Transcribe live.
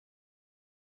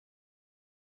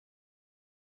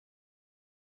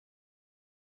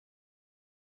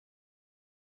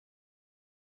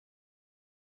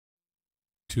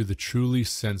To the truly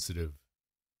sensitive,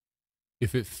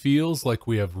 if it feels like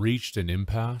we have reached an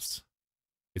impasse,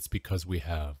 it's because we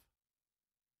have.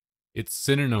 Its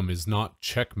synonym is not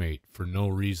checkmate for no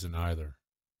reason either.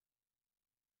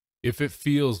 If it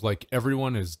feels like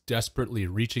everyone is desperately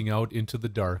reaching out into the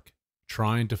dark,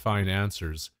 trying to find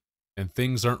answers, and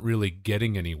things aren't really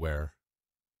getting anywhere,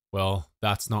 well,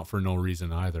 that's not for no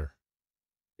reason either.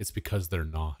 It's because they're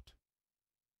not.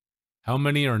 How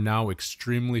many are now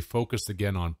extremely focused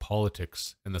again on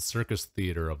politics and the circus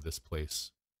theater of this place?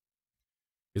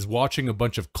 Is watching a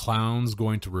bunch of clowns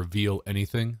going to reveal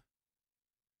anything?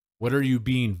 What are you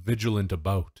being vigilant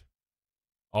about?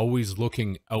 Always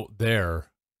looking out there,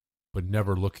 but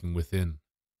never looking within.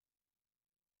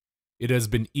 It has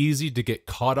been easy to get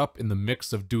caught up in the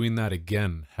mix of doing that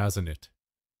again, hasn't it?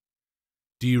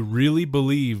 Do you really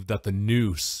believe that the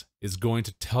noose is going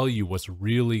to tell you what's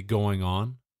really going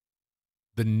on?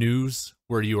 The news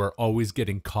where you are always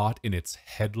getting caught in its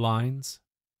headlines?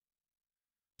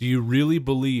 Do you really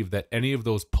believe that any of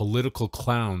those political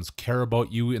clowns care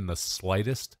about you in the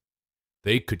slightest?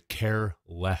 They could care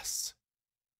less.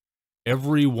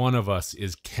 Every one of us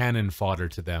is cannon fodder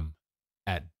to them,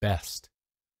 at best.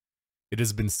 It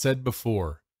has been said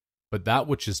before, but that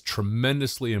which is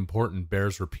tremendously important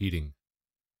bears repeating.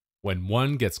 When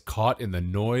one gets caught in the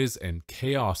noise and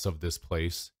chaos of this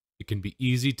place, it can be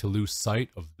easy to lose sight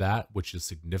of that which is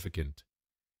significant.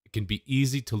 It can be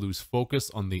easy to lose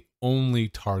focus on the only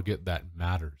target that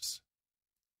matters.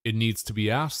 It needs to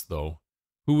be asked, though,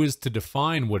 who is to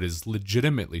define what is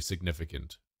legitimately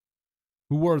significant?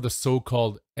 Who are the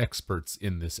so-called experts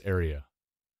in this area?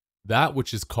 That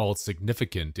which is called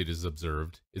significant, it is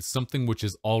observed, is something which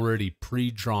is already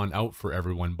pre-drawn out for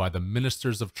everyone by the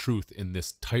ministers of truth in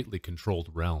this tightly controlled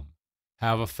realm.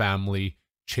 Have a family,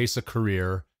 chase a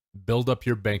career, build up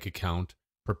your bank account,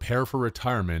 prepare for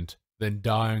retirement, then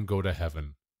die and go to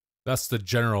heaven. That's the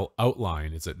general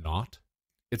outline, is it not?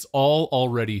 It's all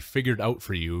already figured out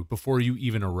for you before you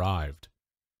even arrived.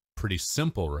 Pretty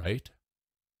simple, right?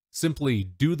 Simply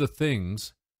do the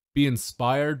things, be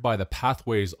inspired by the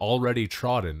pathways already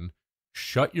trodden,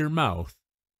 shut your mouth,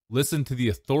 listen to the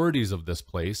authorities of this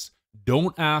place,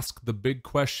 don't ask the big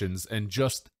questions, and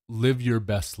just live your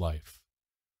best life.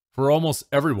 For almost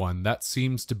everyone, that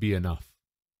seems to be enough.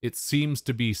 It seems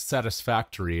to be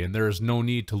satisfactory, and there is no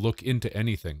need to look into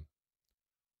anything.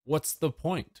 What's the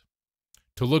point?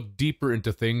 To look deeper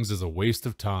into things is a waste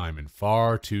of time and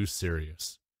far too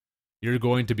serious. You're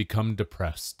going to become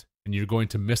depressed, and you're going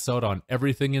to miss out on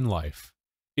everything in life.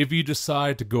 If you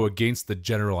decide to go against the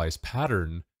generalized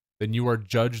pattern, then you are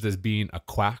judged as being a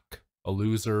quack, a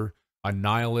loser, a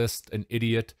nihilist, an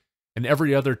idiot, and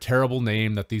every other terrible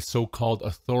name that these so-called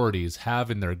authorities have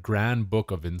in their grand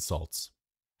book of insults.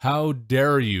 How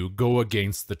dare you go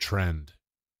against the trend?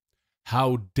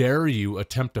 How dare you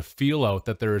attempt to feel out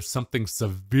that there is something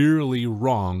severely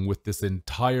wrong with this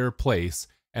entire place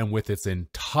and with its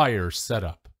entire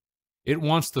setup? It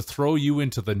wants to throw you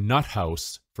into the nut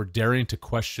house for daring to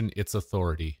question its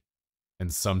authority.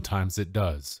 And sometimes it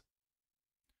does.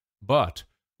 But,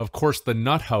 of course, the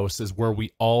nut house is where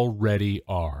we already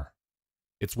are.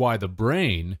 It's why the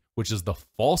brain, which is the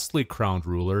falsely crowned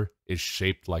ruler, is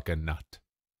shaped like a nut.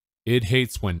 It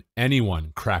hates when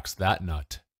anyone cracks that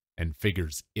nut and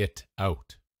figures it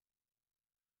out.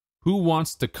 Who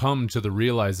wants to come to the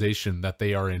realization that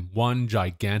they are in one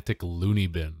gigantic loony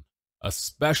bin,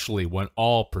 especially when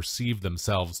all perceive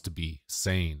themselves to be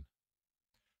sane?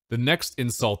 The next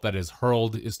insult that is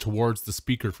hurled is towards the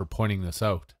speaker for pointing this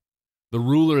out. The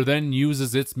ruler then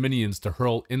uses its minions to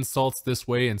hurl insults this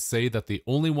way and say that the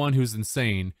only one who's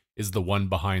insane is the one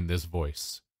behind this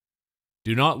voice.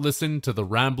 Do not listen to the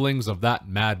ramblings of that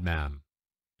madman.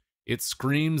 It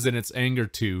screams in its anger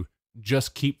to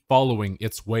just keep following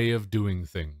its way of doing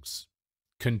things.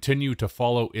 Continue to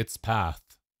follow its path,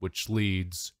 which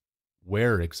leads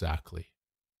where exactly?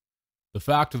 The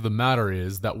fact of the matter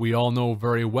is that we all know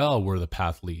very well where the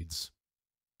path leads.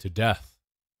 To death.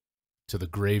 To the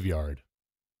graveyard.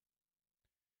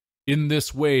 In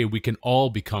this way, we can all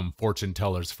become fortune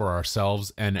tellers for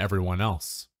ourselves and everyone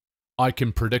else. I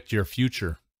can predict your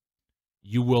future.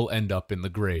 You will end up in the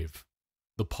grave.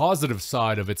 The positive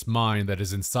side of its mind that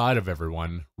is inside of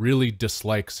everyone really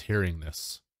dislikes hearing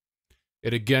this.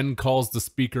 It again calls the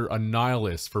speaker a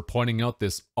nihilist for pointing out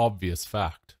this obvious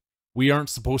fact. We aren't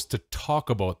supposed to talk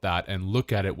about that and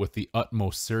look at it with the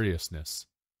utmost seriousness.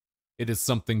 It is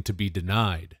something to be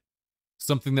denied.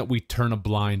 Something that we turn a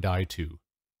blind eye to.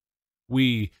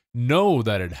 We know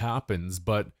that it happens,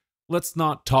 but let's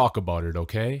not talk about it,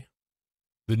 okay?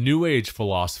 The New Age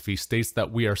philosophy states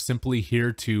that we are simply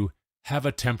here to have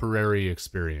a temporary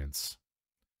experience.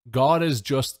 God is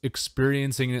just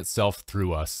experiencing itself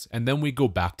through us, and then we go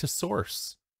back to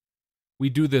source. We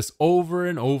do this over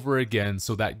and over again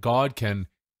so that God can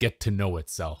get to know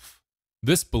itself.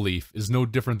 This belief is no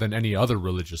different than any other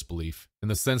religious belief, in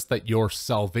the sense that your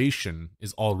salvation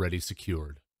is already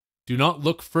secured. Do not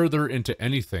look further into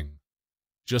anything.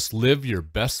 Just live your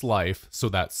best life so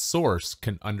that source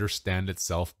can understand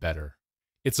itself better.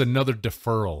 It's another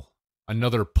deferral,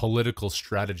 another political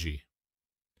strategy.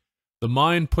 The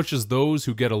mind pushes those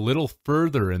who get a little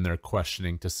further in their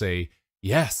questioning to say,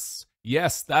 yes,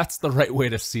 that's the right way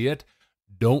to see it.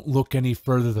 Don't look any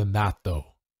further than that, though.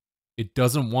 It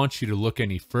doesn't want you to look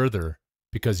any further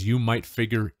because you might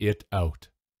figure it out.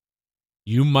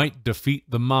 You might defeat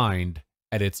the mind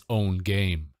at its own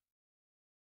game.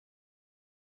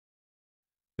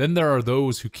 Then there are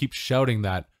those who keep shouting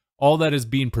that all that is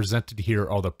being presented here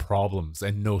are the problems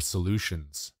and no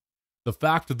solutions. The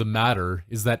fact of the matter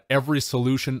is that every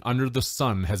solution under the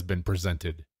sun has been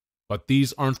presented, but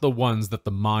these aren't the ones that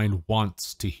the mind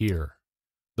wants to hear.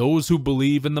 Those who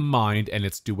believe in the mind and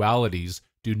its dualities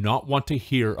do not want to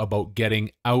hear about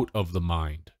getting out of the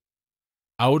mind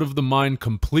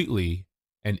completely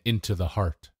and into the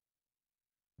heart.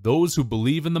 Those who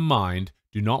believe in the mind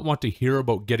do not want to hear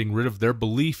about getting rid of their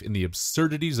belief in the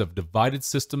absurdities of divided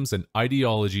systems and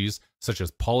ideologies such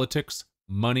as politics,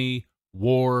 money,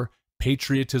 war,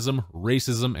 patriotism,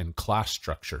 racism, and class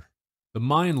structure. The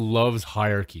mind loves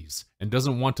hierarchies and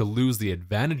doesn't want to lose the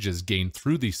advantages gained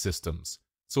through these systems,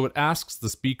 so it asks the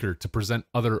speaker to present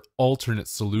other alternate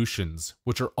solutions,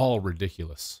 which are all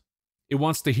ridiculous. It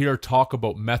wants to hear talk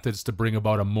about methods to bring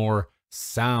about a more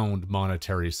sound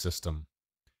monetary system.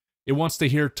 It wants to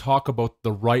hear talk about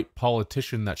the right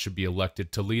politician that should be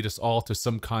elected to lead us all to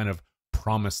some kind of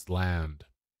promised land.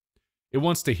 It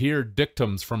wants to hear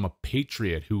dictums from a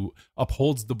patriot who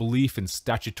upholds the belief in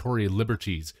statutory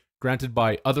liberties granted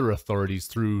by other authorities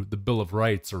through the Bill of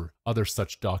Rights or other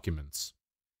such documents.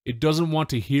 It doesn't want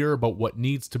to hear about what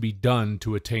needs to be done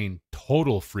to attain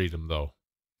total freedom, though.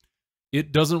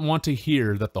 It doesn't want to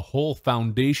hear that the whole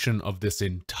foundation of this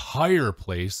entire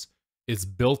place is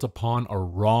built upon a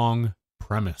wrong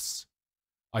premise,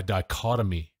 a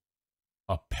dichotomy,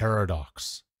 a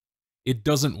paradox. It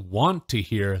doesn't want to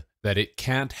hear that it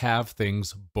can't have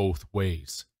things both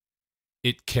ways.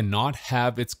 It cannot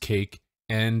have its cake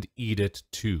and eat it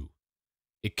too.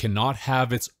 It cannot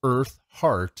have its earth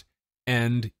heart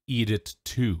and eat it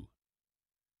too.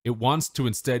 It wants to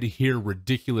instead hear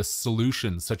ridiculous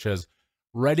solutions such as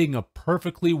writing a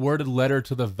perfectly worded letter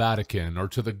to the Vatican or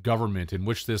to the government in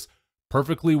which this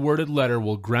perfectly worded letter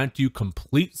will grant you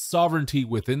complete sovereignty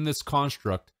within this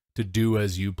construct to do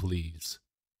as you please.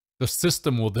 The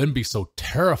system will then be so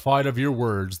terrified of your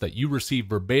words that you receive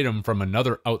verbatim from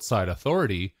another outside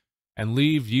authority and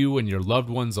leave you and your loved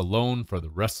ones alone for the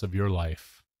rest of your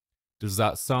life. Does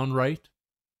that sound right?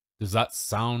 Does that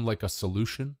sound like a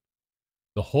solution?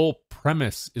 The whole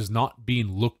premise is not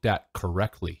being looked at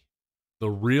correctly. The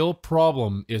real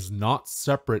problem is not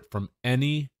separate from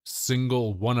any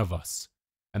single one of us,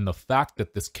 and the fact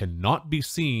that this cannot be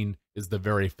seen is the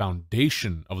very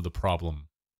foundation of the problem.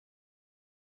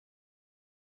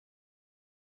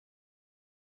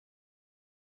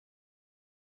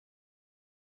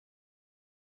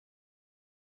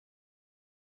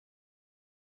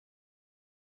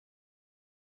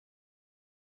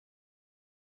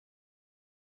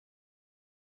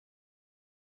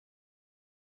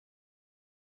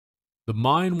 The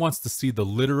mind wants to see the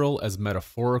literal as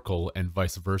metaphorical and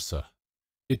vice versa.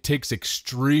 It takes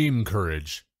extreme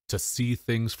courage to see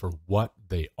things for what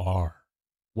they are.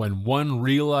 When one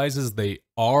realizes they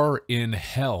are in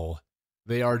hell,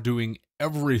 they are doing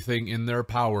everything in their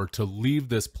power to leave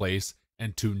this place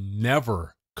and to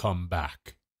never come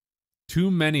back. Too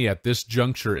many at this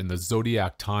juncture in the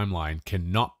zodiac timeline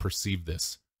cannot perceive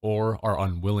this, or are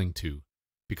unwilling to,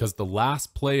 because the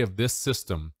last play of this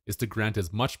system is to grant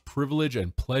as much privilege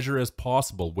and pleasure as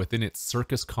possible within its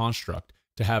circus construct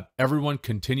to have everyone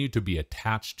continue to be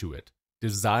attached to it,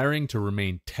 desiring to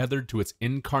remain tethered to its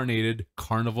incarnated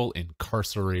carnival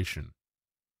incarceration.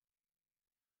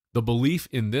 The belief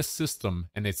in this system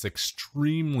and its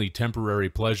extremely temporary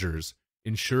pleasures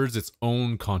ensures its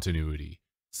own continuity,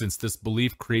 since this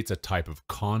belief creates a type of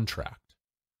contract.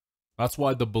 That's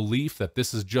why the belief that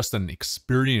this is just an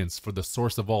experience for the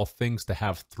source of all things to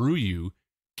have through you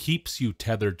keeps you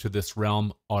tethered to this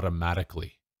realm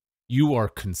automatically. You are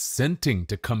consenting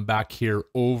to come back here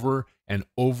over and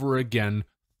over again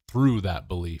through that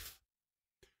belief.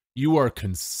 You are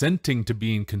consenting to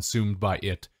being consumed by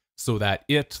it so that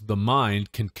it, the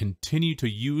mind, can continue to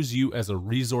use you as a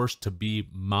resource to be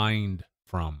mined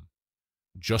from.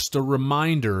 Just a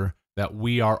reminder that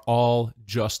we are all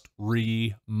just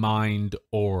remind-or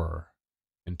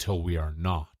until we are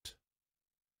not.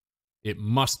 It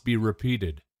must be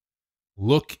repeated.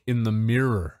 Look in the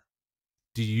mirror.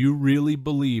 Do you really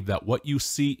believe that what you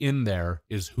see in there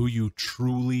is who you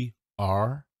truly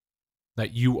are?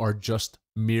 That you are just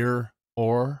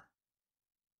mirror-or?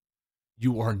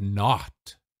 You are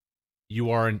not. You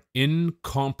are an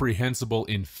incomprehensible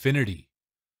infinity,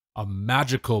 a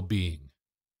magical being.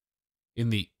 In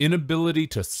the inability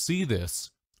to see this,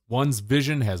 one's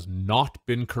vision has not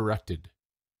been corrected.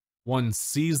 One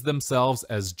sees themselves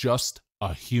as just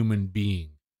a human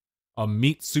being, a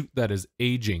meat suit that is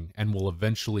aging and will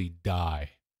eventually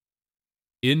die.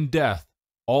 In death,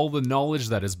 all the knowledge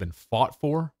that has been fought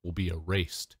for will be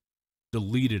erased,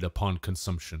 deleted upon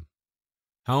consumption.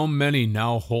 How many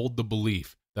now hold the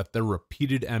belief that their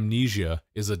repeated amnesia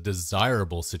is a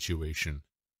desirable situation?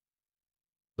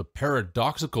 The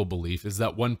paradoxical belief is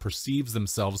that one perceives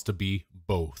themselves to be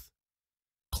both.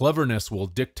 Cleverness will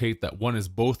dictate that one is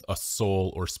both a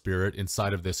soul or spirit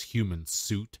inside of this human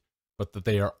suit, but that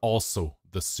they are also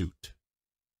the suit.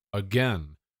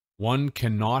 Again, one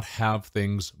cannot have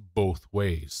things both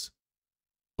ways.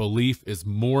 Belief is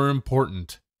more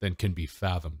important than can be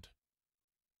fathomed.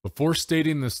 Before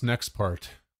stating this next part,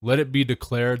 let it be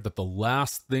declared that the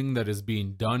last thing that is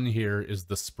being done here is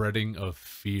the spreading of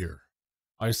fear.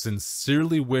 I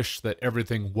sincerely wish that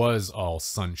everything was all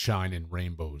sunshine and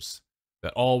rainbows,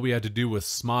 that all we had to do was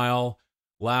smile,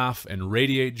 laugh, and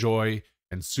radiate joy,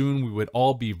 and soon we would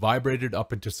all be vibrated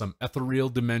up into some ethereal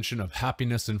dimension of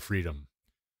happiness and freedom.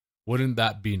 Wouldn't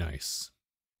that be nice?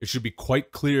 It should be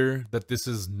quite clear that this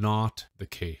is not the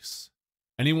case.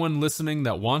 Anyone listening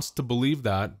that wants to believe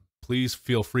that, please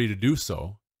feel free to do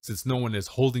so, since no one is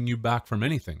holding you back from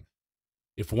anything.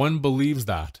 If one believes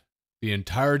that, the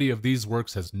entirety of these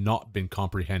works has not been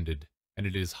comprehended, and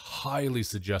it is highly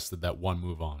suggested that one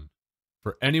move on.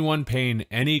 For anyone paying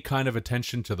any kind of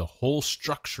attention to the whole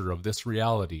structure of this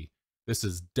reality, this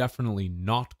is definitely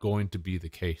not going to be the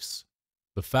case.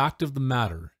 The fact of the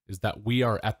matter is that we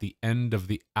are at the end of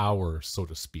the hour, so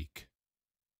to speak.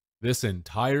 This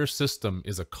entire system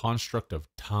is a construct of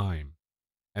time,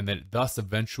 and that it thus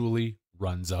eventually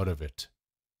runs out of it.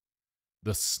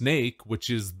 The snake, which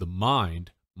is the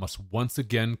mind, must once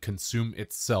again consume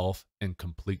itself and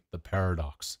complete the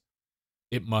paradox.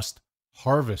 It must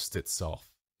harvest itself.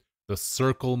 The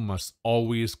circle must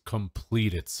always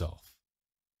complete itself.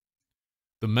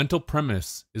 The mental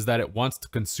premise is that it wants to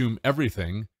consume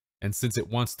everything, and since it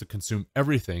wants to consume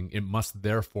everything, it must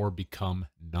therefore become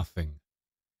nothing.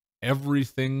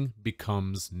 Everything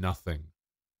becomes nothing.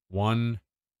 1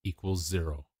 equals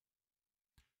 0.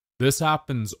 This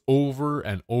happens over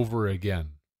and over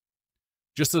again.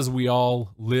 Just as we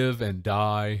all live and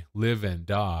die,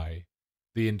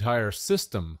 the entire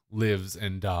system lives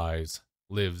and dies,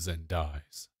 lives and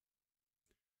dies.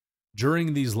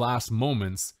 During these last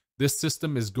moments, this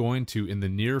system is going to, in the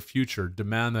near future,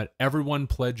 demand that everyone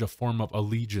pledge a form of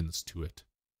allegiance to it.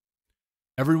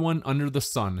 Everyone under the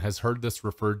sun has heard this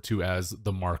referred to as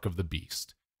the mark of the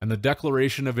beast, and the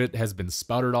declaration of it has been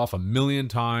spouted off 1,000,000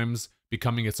 times,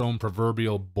 becoming its own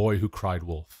proverbial boy who cried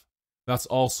wolf. That's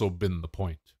also been the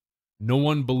point. No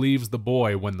one believes the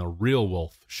boy when the real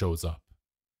wolf shows up.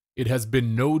 It has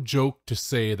been no joke to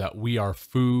say that we are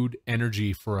food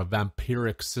energy for a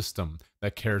vampiric system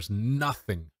that cares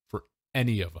nothing for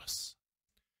any of us.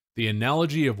 The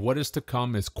analogy of what is to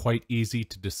come is quite easy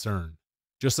to discern.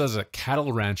 Just as a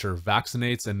cattle rancher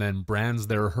vaccinates and then brands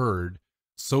their herd,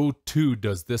 so too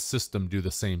does this system do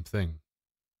the same thing.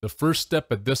 The first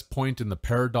step at this point in the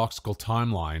paradoxical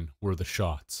timeline were the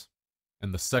shots,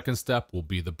 and the second step will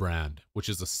be the brand, which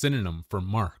is a synonym for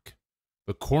mark.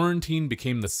 The quarantine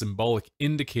became the symbolic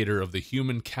indicator of the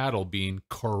human cattle being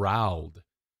corralled.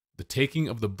 The taking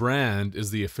of the brand is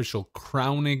the official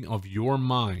crowning of your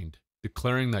mind,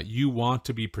 declaring that you want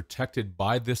to be protected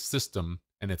by this system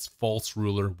and its false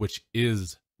ruler, which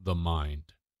is the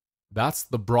mind. That's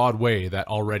the broad way that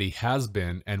already has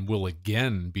been and will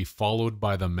again be followed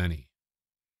by the many.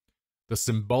 The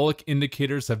symbolic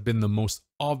indicators have been the most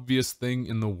obvious thing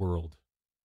in the world.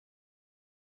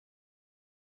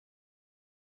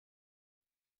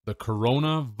 The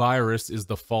coronavirus is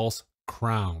the false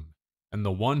crown, and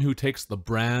the one who takes the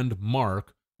brand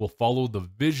mark will follow the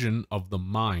vision of the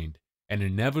mind and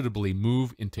inevitably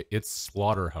move into its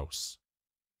slaughterhouse.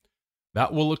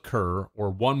 That will occur, or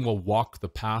one will walk the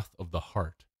path of the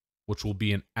heart, which will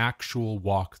be an actual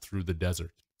walk through the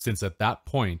desert, since at that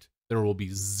point there will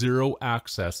be zero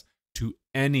access to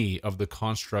any of the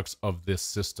constructs of this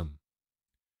system.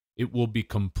 It will be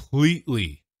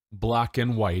completely black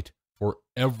and white for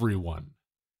everyone.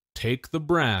 Take the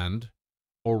brand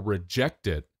or reject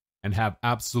it and have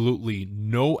absolutely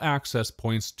no access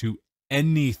points to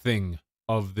anything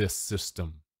of this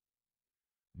system.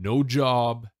 No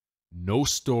job, no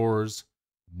stores,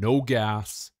 no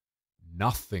gas,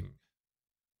 nothing.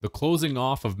 The closing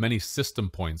off of many system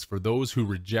points for those who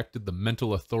rejected the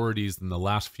mental authorities in the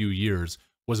last few years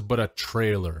was but a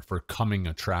trailer for coming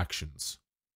attractions.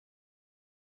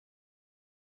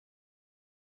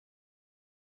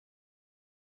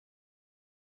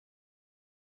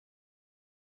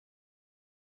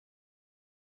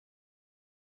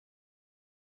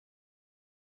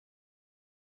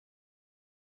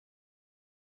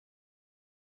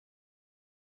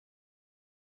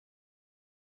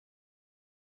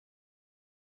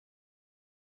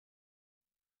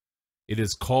 It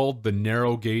is called the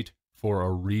narrow gate for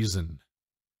a reason.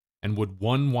 And would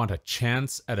one want a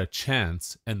chance at a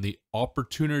chance and the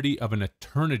opportunity of an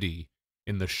eternity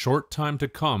in the short time to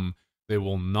come, they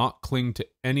will not cling to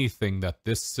anything that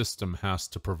this system has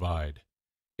to provide.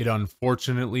 It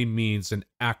unfortunately means an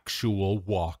actual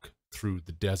walk through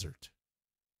the desert.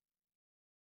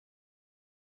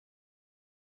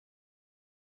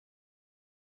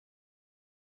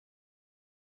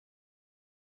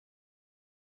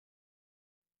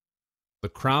 The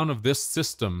crown of this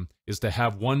system is to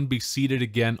have one be seated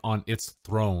again on its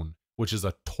throne, which is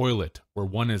a toilet where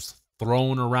one is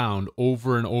thrown around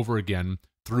over and over again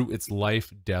through its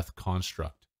life-death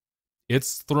construct.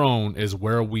 Its throne is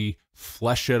where we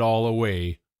flesh it all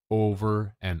away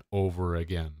over and over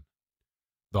again.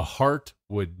 The heart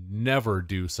would never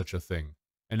do such a thing,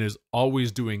 and is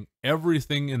always doing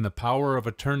everything in the power of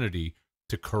eternity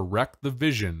to correct the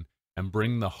vision and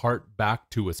bring the heart back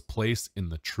to its place in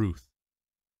the truth.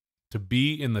 To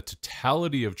be in the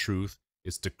totality of truth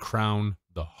is to crown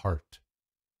the heart,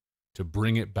 to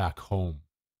bring it back home.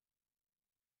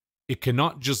 It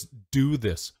cannot just do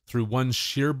this through one's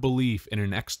sheer belief in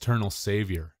an external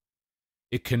savior.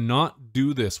 It cannot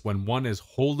do this when one is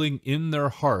holding in their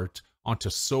heart onto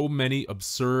so many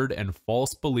absurd and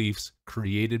false beliefs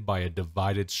created by a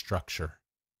divided structure.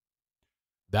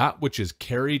 That which is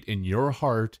carried in your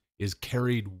heart is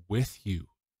carried with you.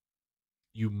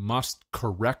 You must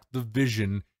correct the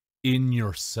vision in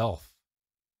yourself.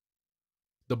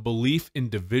 The belief in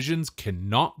divisions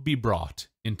cannot be brought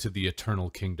into the eternal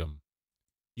kingdom.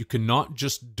 You cannot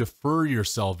just defer your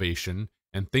salvation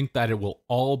and think that it will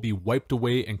all be wiped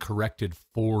away and corrected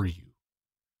for you.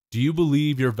 Do you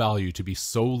believe your value to be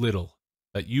so little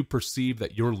that you perceive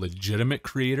that your legitimate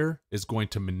creator is going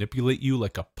to manipulate you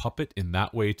like a puppet in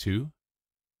that way too?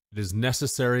 It is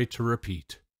necessary to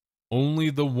repeat. Only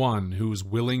the one who is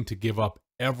willing to give up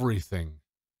everything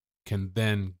can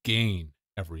then gain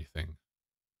everything.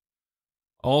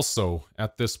 Also,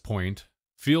 at this point,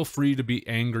 feel free to be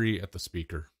angry at the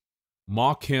speaker.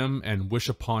 Mock him and wish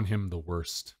upon him the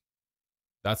worst.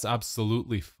 That's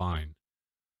absolutely fine.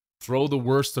 Throw the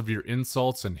worst of your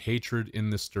insults and hatred in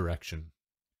this direction.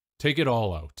 Take it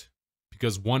all out,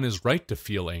 because one is right to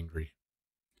feel angry.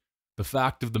 The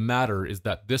fact of the matter is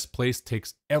that this place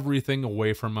takes everything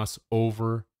away from us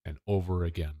over and over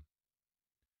again.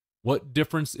 What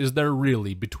difference is there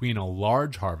really between a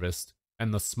large harvest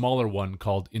and the smaller one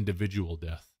called individual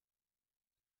death?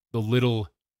 The little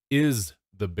is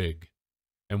the big,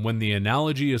 and when the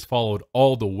analogy is followed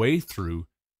all the way through,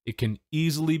 it can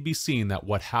easily be seen that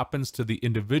what happens to the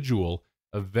individual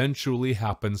eventually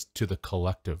happens to the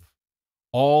collective.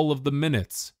 All of the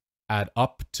minutes add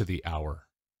up to the hour,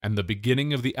 and the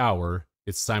beginning of the hour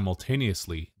is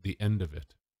simultaneously the end of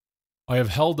it. I have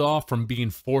held off from being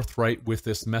forthright with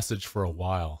this message for a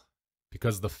while,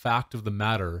 because the fact of the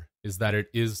matter is that it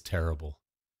is terrible.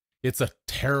 It's a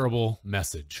terrible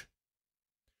message.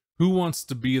 Who wants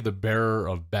to be the bearer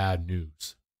of bad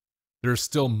news? There is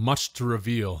still much to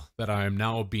reveal that I am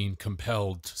now being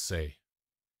compelled to say.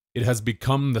 It has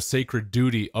become the sacred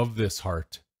duty of this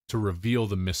heart to reveal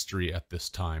the mystery at this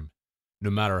time,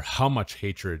 no matter how much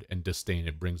hatred and disdain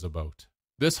it brings about.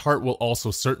 This heart will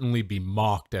also certainly be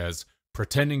mocked as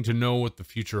pretending to know what the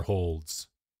future holds.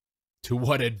 To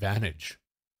what advantage?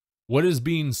 What is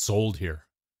being sold here?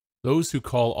 Those who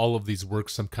call all of these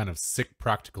works some kind of sick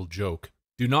practical joke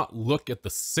do not look at the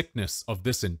sickness of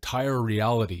this entire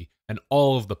reality and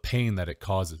all of the pain that it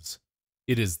causes.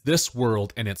 It is this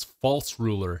world and its false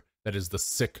ruler that is the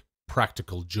sick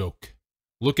practical joke.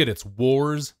 Look at its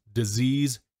wars,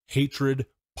 disease, hatred,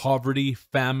 poverty,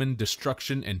 famine,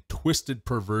 destruction, and twisted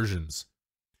perversions.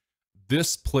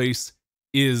 This place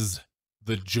is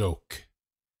the joke.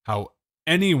 How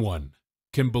anyone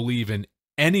can believe in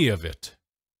any of it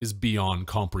is beyond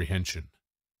comprehension.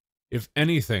 If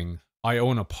anything, I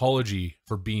owe an apology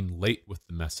for being late with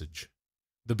the message.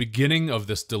 The beginning of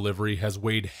this delivery has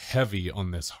weighed heavy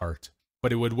on this heart,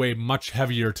 but it would weigh much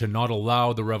heavier to not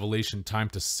allow the revelation time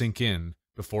to sink in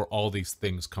before all these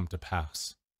things come to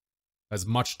pass. As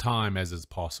much time as is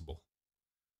possible.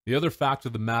 The other fact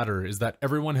of the matter is that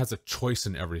everyone has a choice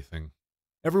in everything.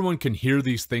 Everyone can hear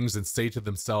these things and say to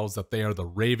themselves that they are the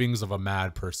ravings of a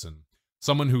mad person,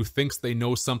 someone who thinks they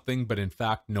know something but in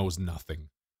fact knows nothing,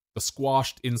 the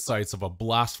squashed insights of a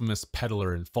blasphemous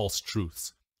peddler in false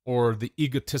truths, or the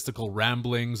egotistical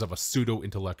ramblings of a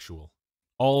pseudo-intellectual.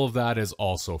 All of that is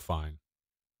also fine.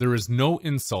 There is no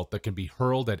insult that can be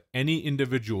hurled at any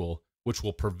individual which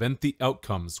will prevent the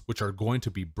outcomes which are going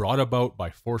to be brought about by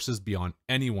forces beyond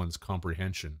anyone's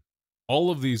comprehension.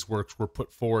 All of these works were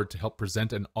put forward to help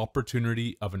present an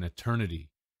opportunity of an eternity,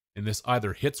 and this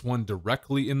either hits one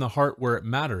directly in the heart where it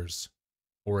matters,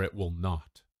 or it will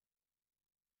not.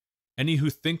 Any who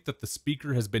think that the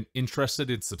speaker has been interested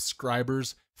in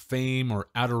subscribers, fame, or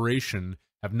adoration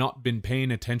have not been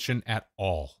paying attention at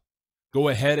all. Go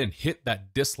ahead and hit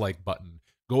that dislike button.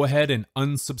 Go ahead and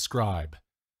unsubscribe.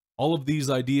 All of these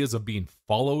ideas of being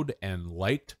followed and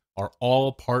liked are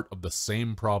all part of the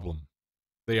same problem.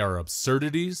 They are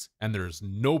absurdities, and there is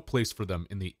no place for them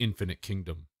in the infinite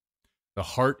kingdom. The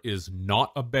heart is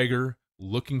not a beggar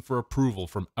looking for approval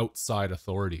from outside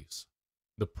authorities.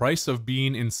 The price of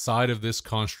being inside of this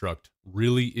construct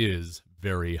really is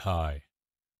very high,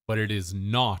 but it is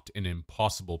not an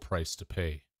impossible price to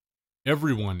pay.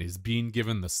 Everyone is being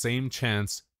given the same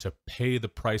chance to pay the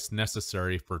price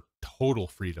necessary for total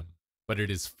freedom, but it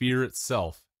is fear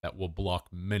itself that will block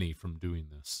many from doing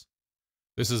this.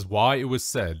 This is why it was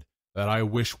said that I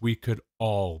wish we could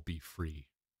all be free.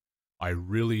 I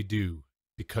really do,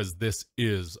 because this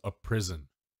is a prison.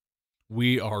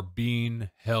 We are being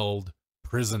held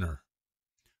prisoner.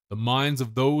 The minds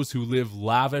of those who live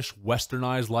lavish,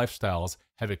 westernized lifestyles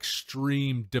have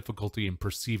extreme difficulty in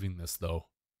perceiving this, though.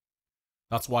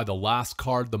 That's why the last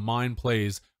card the mind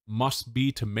plays must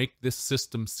be to make this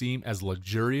system seem as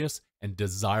luxurious and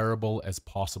desirable as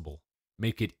possible.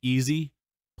 Make it easy,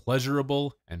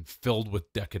 pleasurable, and filled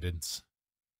with decadence.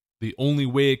 The only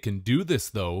way it can do this,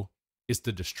 though, is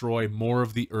to destroy more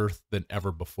of the earth than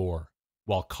ever before,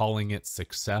 while calling it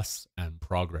success and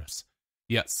progress,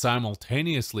 yet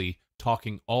simultaneously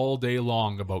talking all day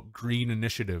long about green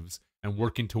initiatives and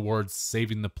working towards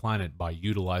saving the planet by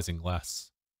utilizing less.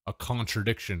 A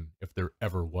contradiction if there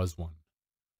ever was one.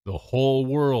 The whole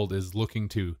world is looking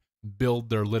to build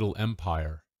their little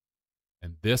empire,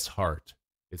 and this heart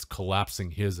is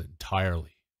collapsing his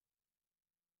entirely.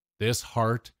 This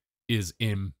heart is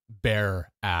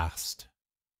embarrassed.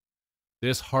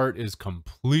 This heart is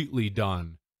completely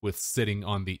done with sitting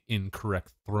on the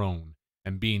incorrect throne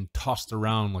and being tossed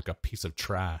around like a piece of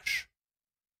trash.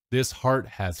 This heart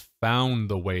has found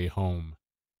the way home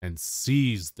and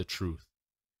sees the truth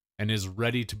and is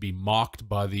ready to be mocked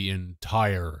by the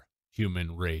entire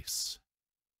human race.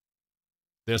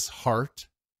 This heart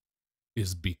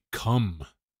is become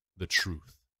the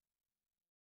truth.